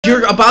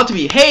are about to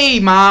be. Hey,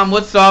 Mom,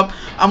 what's up?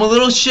 I'm a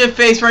little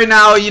shit-faced right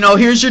now. You know,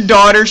 here's your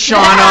daughter,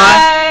 Shauna.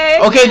 Hi.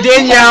 Okay,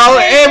 Danielle,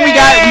 and we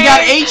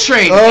got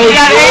A-Train. Oh, we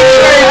got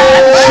A-Train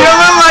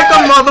chilling like a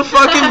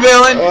motherfucking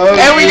villain.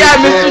 And we got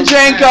Mr.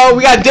 Janko.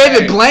 We got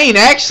David Blaine,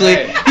 actually.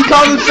 He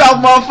calls himself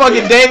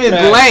motherfucking David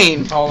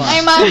Blaine.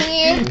 Hi,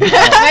 Mommy.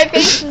 My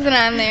face isn't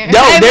on there. Yo,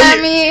 Hi, there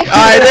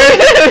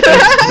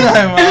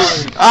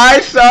Mommy.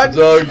 Alright, son.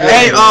 So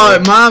Hey,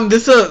 Mom, I'm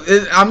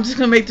just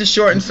gonna make this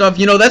short and stuff.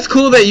 You know, that's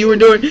cool that you were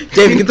doing.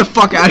 David, get the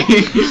fuck out of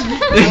here.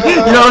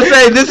 You know what I'm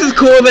saying? This is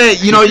cool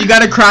that, you know, you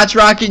got a crotch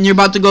rocket and you're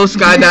about to go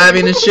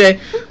skydiving and shit.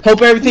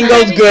 Hope everything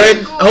goes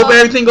good. Hope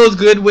everything goes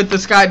good with the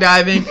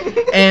skydiving.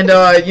 And,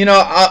 you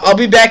know, I'll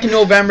be back in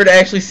November to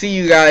actually see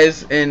you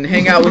guys and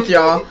hang out with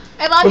y'all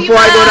I love before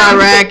I go to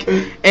Iraq.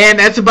 And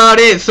that's about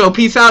it. So,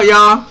 peace out,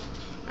 y'all.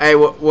 Hey,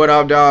 what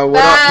up, dog?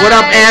 What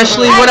up,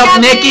 Ashley? What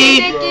up,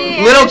 Nikki?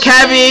 Little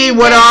Kevy,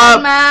 what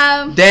up?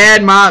 Mom.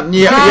 Dad, Mom,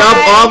 yup,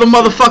 all the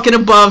motherfucking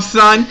above,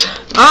 son.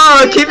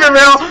 Oh, keep it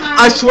real.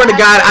 I swear to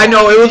God, I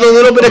know it was a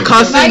little bit of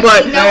cussing,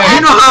 but you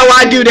know how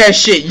I do that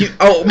shit.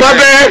 Oh, my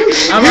bad.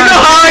 You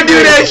know how I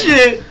do that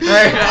shit.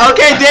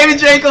 Okay,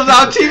 David Jacobs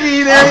on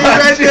TV there,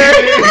 right there.